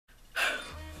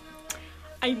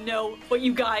I know what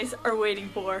you guys are waiting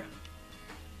for.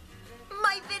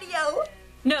 My video!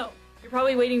 No, you're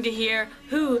probably waiting to hear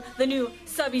who the new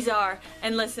Subbies are.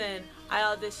 And listen, I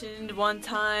auditioned one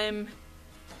time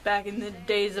back in the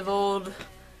days of old,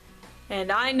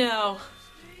 and I know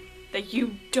that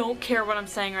you don't care what I'm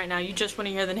saying right now. You just want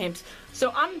to hear the names.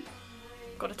 So I'm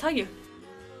gonna tell you.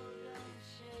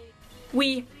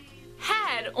 We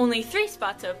had only 3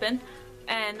 spots open,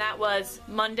 and that was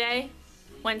Monday,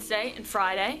 Wednesday, and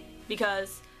Friday,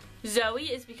 because Zoe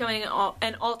is becoming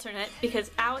an alternate because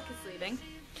Alec is leaving.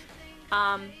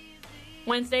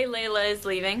 Wednesday, Layla is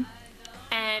leaving,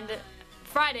 and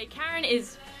Friday, Karen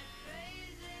is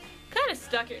kind of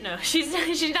stuck here. No, she's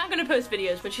not going to post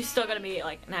videos, but she's still going to be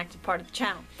like an active part of the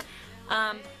channel.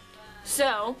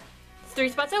 So 3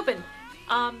 spots open.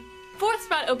 4th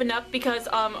spot opened up because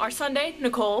our Sunday,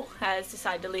 Nicole, has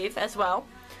decided to leave as well.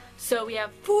 So we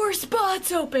have 4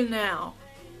 spots open now.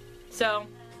 So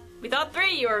we thought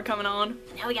 3 were coming on.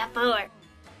 Now we got 4.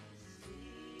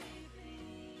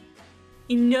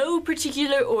 In no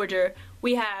particular order,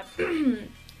 we have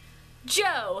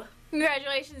Joe.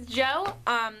 Congratulations, Joe.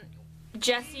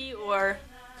 Jesse, or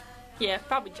yeah,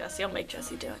 probably Jesse. I'll make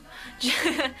Jesse do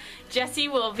it. Jesse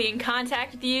will be in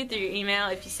contact with you through your email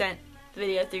if you sent the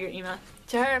video through your email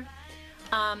to her.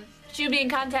 She'll be in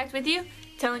contact with you,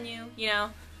 telling you, you know,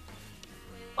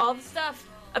 all the stuff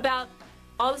about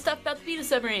the Beetle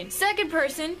Submarine. Second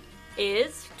person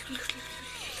is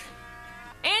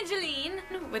Angeline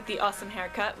with the awesome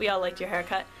haircut. We all liked your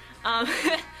haircut.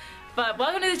 But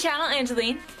welcome to the channel,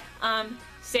 Angeline.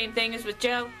 Same thing as with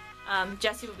Joe.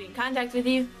 Jesse will be in contact with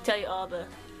you, tell you all the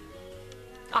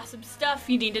awesome stuff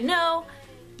you need to know.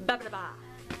 Blah, blah, blah.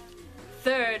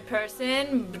 Third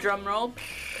person, drum roll,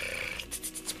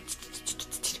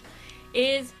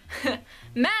 is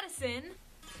Madison.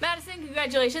 Madison,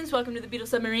 congratulations. Welcome to the Beetle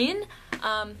Submarine.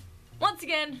 Once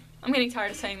again, I'm getting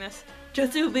tired of saying this.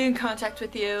 Jesse will be in contact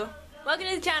with you. Welcome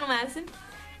to the channel, Madison.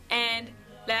 And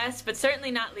last but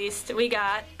certainly not least, we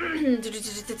got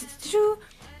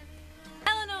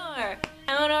Eleanor.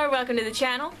 Eleanor, welcome to the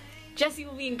channel. Jesse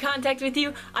will be in contact with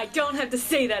you. I don't have to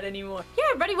say that anymore. Yeah,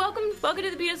 everybody, welcome to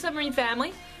the Beetle Submarine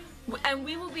family. And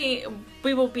we will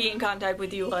be in contact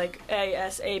with you like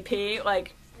ASAP,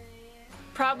 like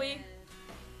probably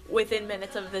within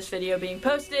minutes of this video being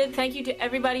posted. Thank you to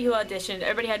everybody who auditioned.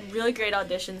 Everybody had really great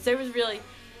auditions. There was really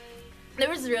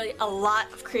a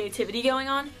lot of creativity going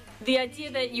on. The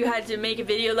idea that you had to make a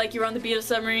video like you were on the Beetle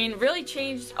Submarine really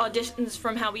changed auditions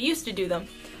from how we used to do them.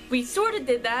 We sort of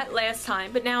did that last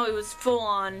time, but now it was full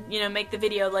on, you know, make the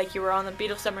video like you were on the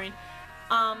Beetle Submarine.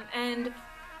 And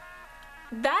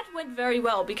that went very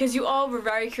well because you all were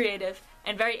very creative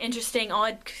and very interesting, all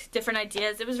had different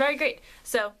ideas. It was very great.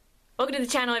 So, welcome to the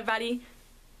channel, everybody.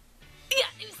 Yeah,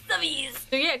 new subbies!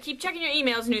 So yeah, keep checking your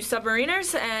emails, new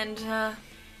submariners, and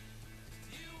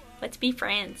let's be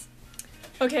friends.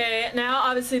 Okay, now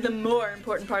obviously the more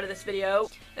important part of this video.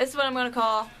 This is what I'm going to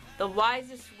call the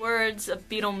wisest words of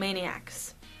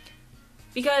Beatlemaniacs.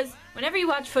 Because whenever you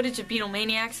watch footage of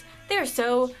Beatlemaniacs, they are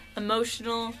so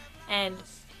emotional and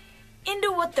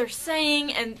into what they're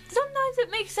saying, and sometimes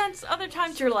it makes sense, other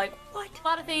times you're like, what? A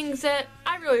lot of things that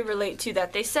I really relate to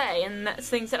that they say, and that's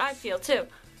things that I feel too.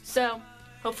 So,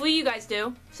 hopefully you guys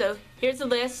do. So, here's a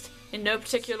list in no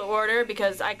particular order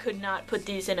because I could not put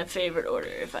these in a favorite order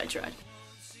if I tried.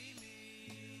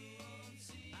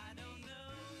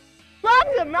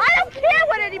 Love them. I don't care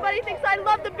what anybody thinks. I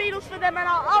love the Beatles for them, and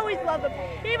I'll always love them.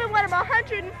 Even when I'm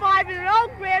 105 and an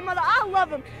old grandmother, I'll love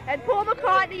them. And Paul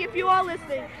McCartney, if you are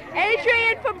listening.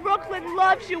 Adrienne from Brooklyn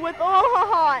loves you with all her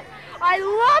heart. I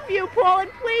love you, Paul,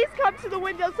 and please come to the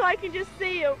window so I can just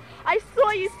see you. I saw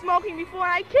you smoking before,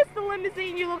 and I kissed the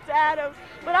limousine you looked out of.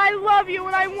 But I love you,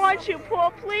 and I want you,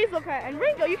 Paul. Please look at it. And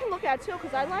Ringo, you can look at it too,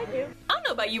 because I like you. I don't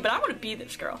know about you, but I want to be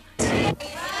this girl.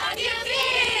 Love you,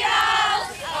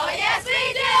 Beatles! Oh yes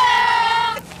we do!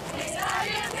 We love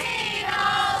you,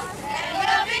 Beatles, and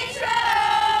we'll be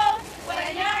true.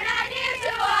 When you're not near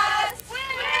to us,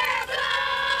 we're blue.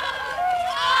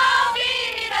 Oh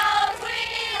Beatles, we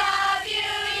love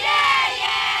you, yeah,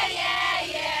 yeah, yeah,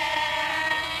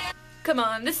 yeah. Come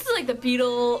on, this is like the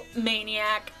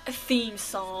Beatlemaniac theme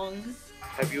song.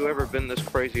 Have you ever been this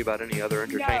crazy about any other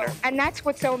entertainer? No, and that's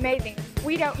what's so amazing.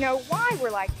 We don't know why we're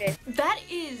like this. That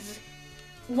is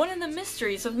one of the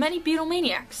mysteries of many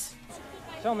Beatlemaniacs.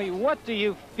 Tell me, what do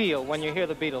you feel when you hear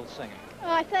the Beatles singing? Oh,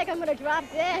 I think I'm gonna drop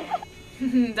dead.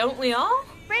 Don't we all?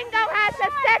 Ringo has a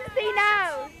sexy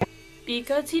nose.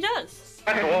 Because he does.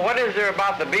 Well, what is there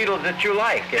about the Beatles that you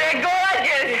like? They're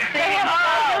gorgeous. They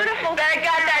have beautiful. They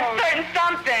got that certain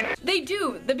something. They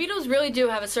do. The Beatles really do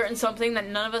have a certain something that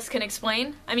none of us can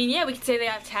explain. I mean, yeah, we could say they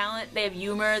have talent, they have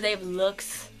humor, they have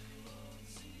looks.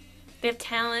 They have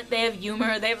talent, they have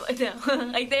humor, they have,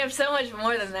 like, they have so much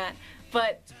more than that.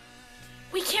 But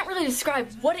we can't really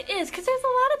describe what it is, because there's a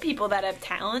lot of people that have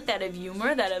talent, that have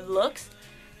humor, that have looks.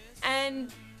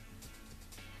 And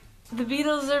the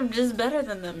Beatles are just better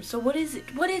than them. So what is it?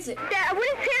 What is it? That I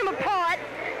wouldn't tear him apart.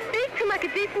 Treats him like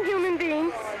a decent human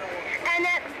being. And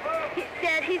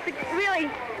that he's really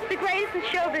the greatest in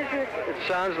show business. It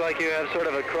sounds like you have sort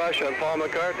of a crush on Paul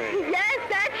McCartney. Yes,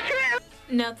 that's true.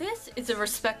 Now this is a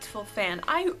respectful fan.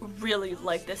 I really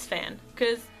like this fan,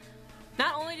 because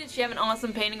not only did she have an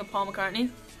awesome painting of Paul McCartney,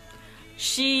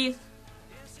 she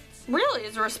really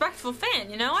is a respectful fan,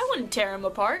 you know? I wouldn't tear him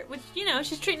apart, which, you know,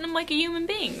 she's treating him like a human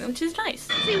being, which is nice.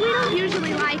 See, we don't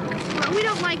usually like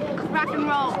rock and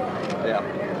roll. Yeah.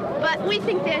 But we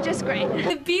think they're just great.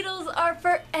 The Beatles are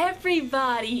for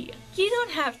everybody. You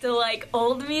don't have to like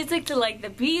old music to like the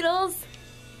Beatles.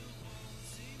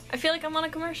 I feel like I'm on a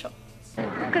commercial.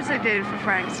 Because they did it for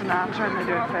Frank Sinatra and they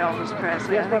do it for Elvis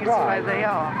Presley. I think it's the way they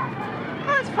are.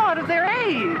 Well, it's part of their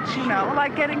age, you know,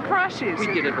 like getting crushes.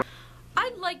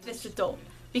 I like this adult,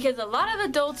 because a lot of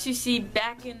adults you see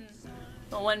back in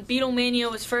when Beatlemania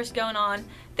was first going on,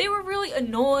 they were really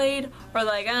annoyed, or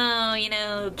like, oh, you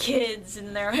know, kids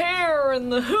and their hair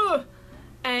and the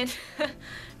and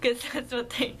because that's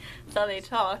how they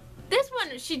talk. This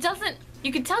one, she doesn't,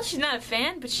 you can tell she's not a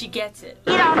fan, but she gets it.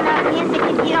 You don't know music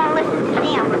if you don't listen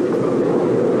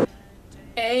to them.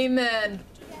 Amen.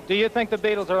 Do you think the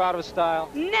Beatles are out of style?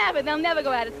 Never. They'll never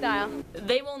go out of style.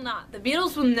 They will not. The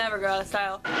Beatles will never go out of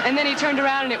style. And then he turned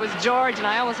around and it was George, and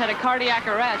I almost had a cardiac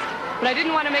arrest. But I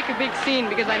didn't want to make a big scene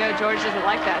because I know George doesn't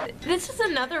like that. This is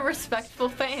another respectful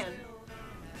fan.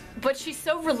 But she's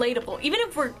so relatable. Even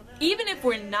if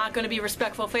we're not going to be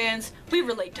respectful fans, we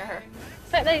relate to her.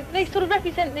 But they sort of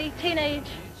represent the teenage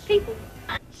people.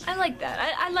 I like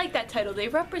that. I like that title. They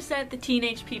represent the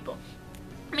teenage people.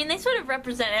 I mean, they sort of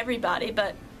represent everybody,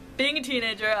 but being a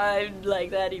teenager, I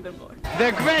like that even more.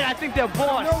 They're great. I think they're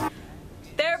boss.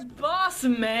 They're boss,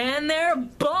 man. They're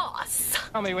boss.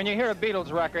 Tell me, when you hear a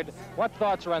Beatles record, what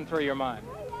thoughts run through your mind?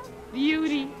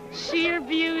 Beauty, sheer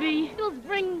beauty. Beatles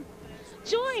bring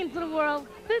joy into the world.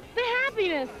 They're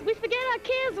happiness. We forget our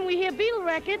kids when we hear Beatle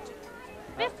records.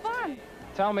 They're fun.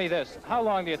 Tell me this, how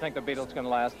long do you think the Beatles can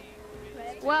last?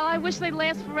 Well, I wish they'd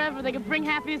last forever. They could bring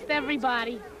happiness to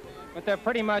everybody. But they're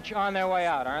pretty much on their way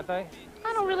out, aren't they?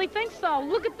 I don't really think so.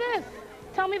 Look at this.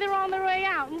 Tell me they're on their way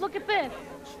out, and look at this.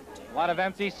 A lot of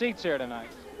empty seats here tonight.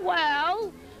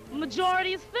 Well,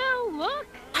 majority is filled. Look.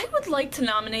 I would like to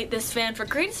nominate this fan for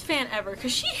greatest fan ever,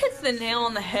 because she hits the nail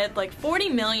on the head like 40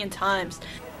 million times.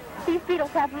 These Beatles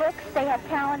have looks, they have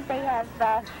talent, they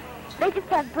just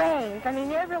have brains. I mean,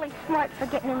 they're really smart for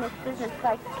getting in this business,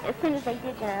 like, as soon as they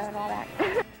did, you know, and all that.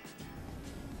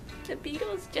 The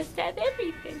Beatles just have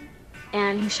everything.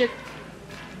 And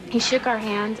he shook our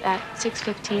hands at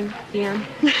 6:15 p.m.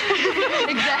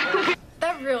 Exactly.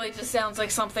 That really just sounds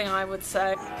like something I would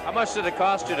say. How much did it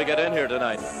cost you to get in here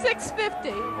tonight? $6.50.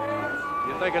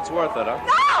 You think it's worth it, huh?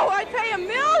 No, I'd pay $1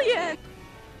 million.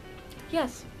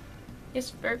 Yes.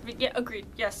 Yes, yeah, agreed,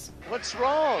 yes. What's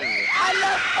wrong? I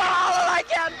love Paul and I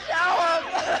can't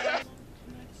show him.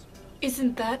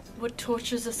 Isn't that what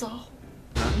tortures us all?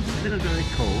 It's been very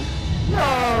cold.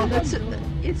 No,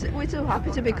 we're too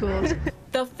happy to be cold.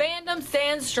 The fandom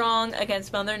stands strong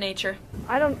against Mother Nature.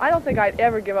 I don't think I'd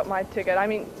ever give up my ticket. I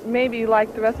mean, maybe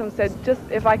like the rest of them said, just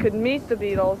if I could meet the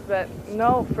Beatles, but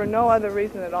no, for no other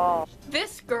reason at all.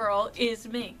 This girl is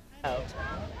me. Well,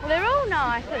 they're all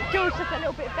nice, but George does a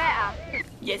little bit better.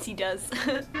 Yes, he does.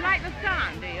 You like the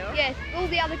sound, do you? Yes, all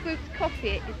the other groups copy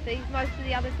it, you see. Most of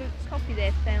the other groups copy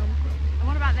their sound. And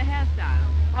what about the hairstyle?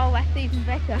 Oh, that's even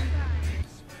better.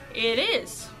 It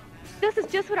is. This is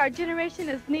just what our generation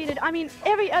has needed. I mean,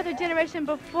 every other generation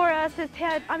before us has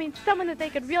had, someone that they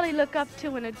could really look up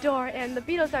to and adore, and the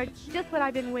Beatles are just what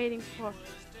I've been waiting for.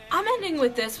 I'm ending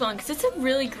with this one because it's a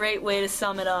really great way to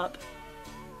sum it up.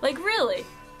 Like, really.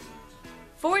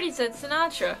 40s had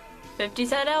Sinatra,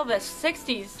 50s had Elvis,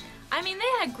 60s. I mean, they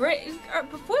had great,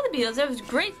 before the Beatles, there was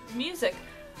great music,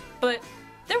 but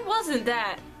there wasn't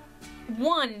that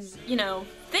one, you know,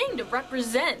 thing to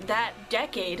represent that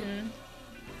decade, and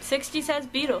 60s has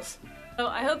Beatles. So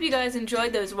I hope you guys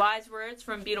enjoyed those wise words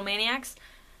from Beatlemaniacs.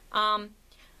 I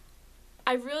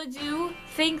really do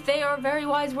think they are very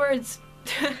wise words.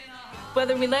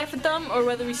 Whether we laugh at them or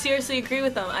whether we seriously agree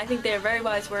with them, I think they are very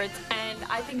wise words, and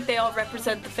I think they all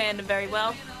represent the fandom very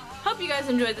well. hope you guys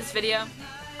enjoyed this video.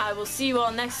 I will see you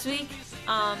all next week.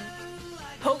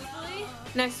 Hopefully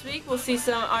next week we'll see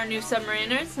our new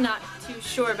submariners. Not too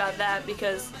sure about that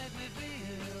because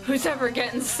who's ever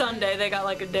getting Sunday, they got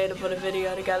like a day to put a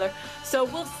video together. So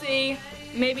we'll see.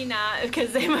 Maybe not,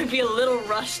 because they might be a little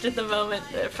rushed at the moment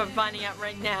from finding out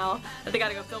right now that they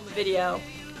gotta go film a video.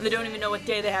 They don't even know what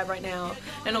day they have right now.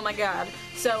 And oh my god.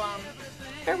 So,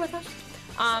 bear with us.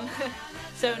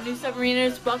 So, new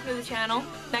submariners, welcome to the channel.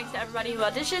 Thanks to everybody who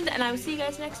auditioned, and I will see you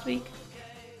guys next week.